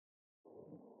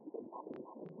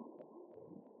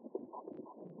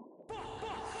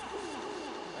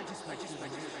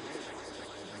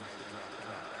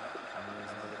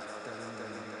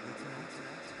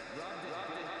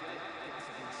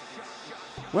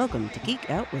Welcome to Geek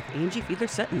Out with Angie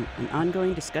Fiedler-Sutton, an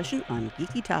ongoing discussion on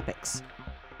geeky topics.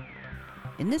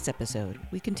 In this episode,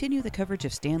 we continue the coverage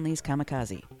of Stan Lee's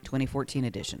Kamikaze, 2014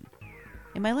 edition.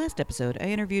 In my last episode, I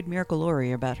interviewed Miracle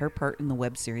Laurie about her part in the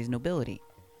web series Nobility.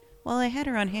 While I had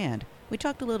her on hand, we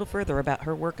talked a little further about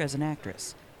her work as an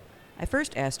actress. I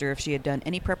first asked her if she had done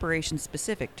any preparation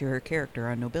specific to her character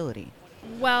on Nobility.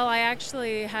 Well, I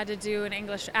actually had to do an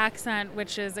English accent,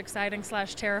 which is exciting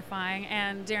 / terrifying,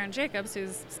 and Darren Jacobs,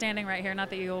 who's standing right here, not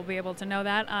that you'll be able to know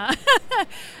that,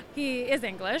 he is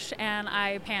English, and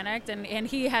I panicked, and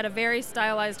he had a very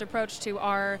stylized approach to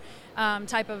our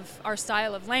our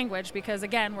style of language, because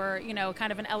again, we're,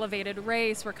 kind of an elevated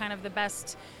race, we're kind of the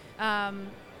best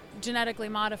genetically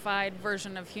modified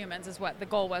version of humans is what the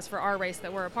goal was for our race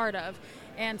that we're a part of.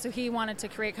 And so he wanted to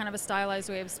create kind of a stylized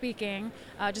way of speaking,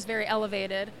 just very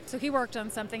elevated. So he worked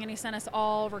on something and he sent us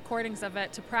all recordings of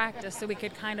it to practice so we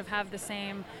could kind of have the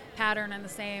same pattern and the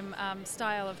same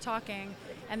style of talking.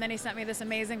 And then he sent me this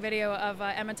amazing video of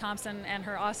Emma Thompson and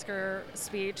her Oscar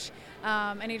speech.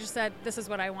 And he just said, this is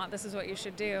what I want, this is what you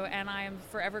should do. And I am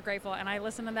forever grateful. And I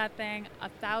listened to that thing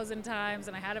 1,000 times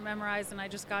and I had it memorized and I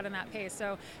just got in that pace.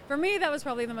 So for me, that was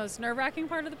probably the most nerve-wracking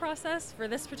part of the process for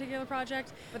this particular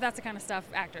project. But that's the kind of stuff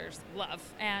actors love.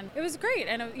 And it was great.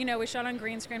 And, we shot on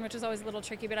green screen, which is always a little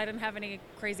tricky, but I didn't have any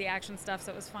crazy action stuff,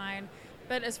 so it was fine.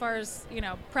 But as far as,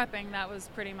 prepping, that was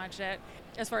pretty much it.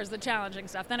 As far as the challenging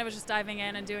stuff, then it was just diving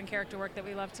in and doing character work that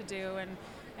we love to do and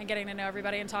getting to know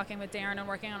everybody and talking with Darren and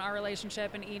working on our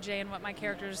relationship and EJ and what my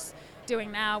character's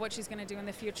doing now, what she's going to do in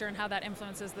the future, and how that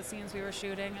influences the scenes we were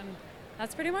shooting. And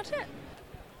that's pretty much it.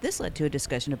 This led to a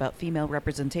discussion about female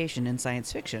representation in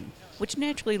science fiction, which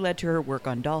naturally led to her work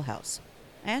on Dollhouse.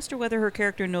 I asked her whether her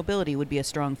character in Nobility would be a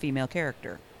strong female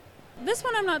character. This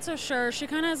one I'm not so sure. She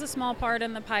kind of has a small part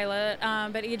in the pilot,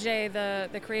 but EJ,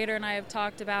 the creator, and I have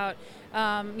talked about,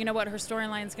 what her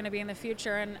storyline is going to be in the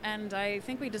future, and I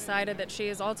think we decided that she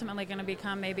is ultimately going to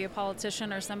become maybe a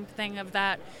politician or something of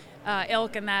that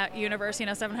ilk in that universe,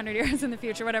 700 years in the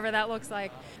future, whatever that looks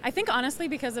like. I think honestly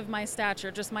because of my stature,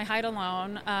 just my height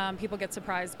alone, people get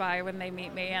surprised by when they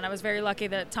meet me, and I was very lucky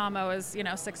that Tomo is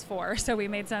 6'4", so we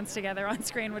made sense together on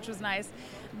screen, which was nice.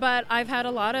 But I've had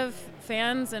a lot of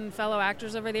fans and fellow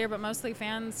actors over the year, but mostly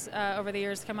fans over the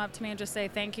years come up to me and just say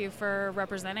thank you for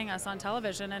representing us on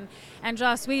television. And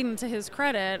Joss Whedon, to his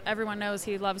credit, everyone knows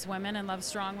he loves women and loves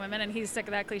strong women, and he's sick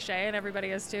of that cliche, and everybody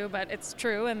is too, but it's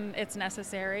true and it's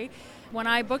necessary. When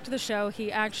I booked the show,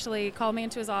 he actually called me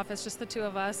into his office, just the two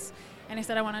of us, and he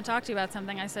said, I want to talk to you about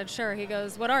something. I said, sure. He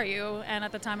goes, what are you? And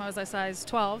at the time I was a size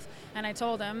 12, and I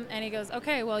told him, and he goes,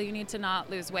 okay, well, you need to not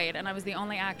lose weight. And I was the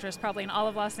only actress probably in all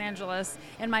of Los Angeles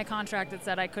in my contract that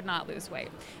said I could not lose weight.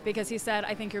 Because he said,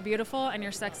 I think you're beautiful, and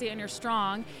you're sexy, and you're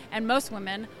strong, and most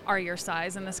women are your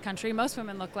size in this country. Most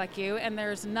women look like you, and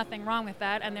there's nothing wrong with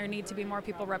that, and there need to be more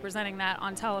people representing that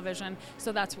on television,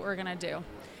 so that's what we're going to do.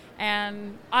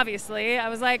 And obviously, I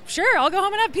was like, sure, I'll go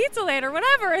home and have pizza later,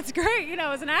 whatever. It's great.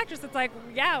 As an actress, it's like,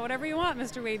 yeah, whatever you want,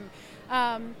 Mr. Whedon.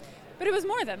 But it was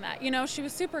more than that. She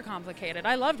was super complicated.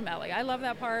 I loved Mellie. I love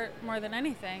that part more than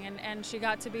anything. And she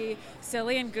got to be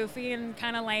silly and goofy and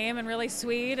kind of lame and really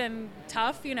sweet and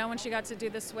tough, when she got to do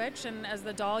the switch. And as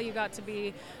the doll, you got to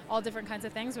be all different kinds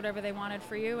of things, whatever they wanted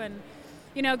for you. And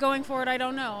going forward, I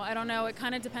don't know. It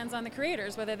kind of depends on the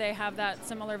creators, whether they have that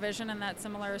similar vision and that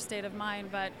similar state of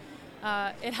mind. But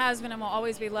it has been and will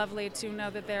always be lovely to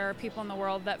know that there are people in the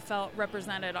world that felt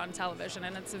represented on television,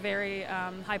 and it's a very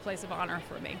high place of honor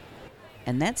for me.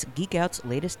 And that's Geek Out's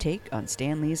latest take on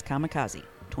Stan Lee's Kamikaze,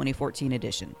 2014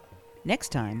 edition.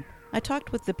 Next time, I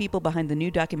talked with the people behind the new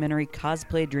documentary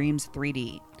Cosplay Dreams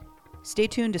 3D. Stay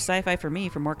tuned to Sci-Fi for Me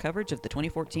for more coverage of the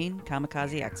 2014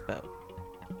 Kamikaze Expo.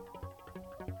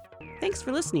 Thanks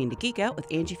for listening to Geek Out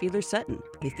with Angie Fiedler-Sutton.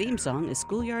 The theme song is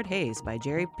Schoolyard Haze by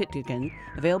Jerry Pitkigan,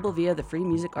 available via the Free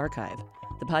Music Archive.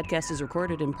 The podcast is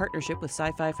recorded in partnership with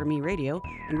Sci-Fi for Me Radio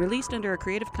and released under a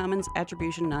Creative Commons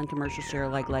Attribution Non-Commercial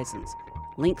Share-alike license.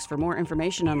 Links for more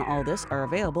information on all this are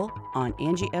available on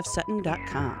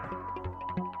angiefsutton.com.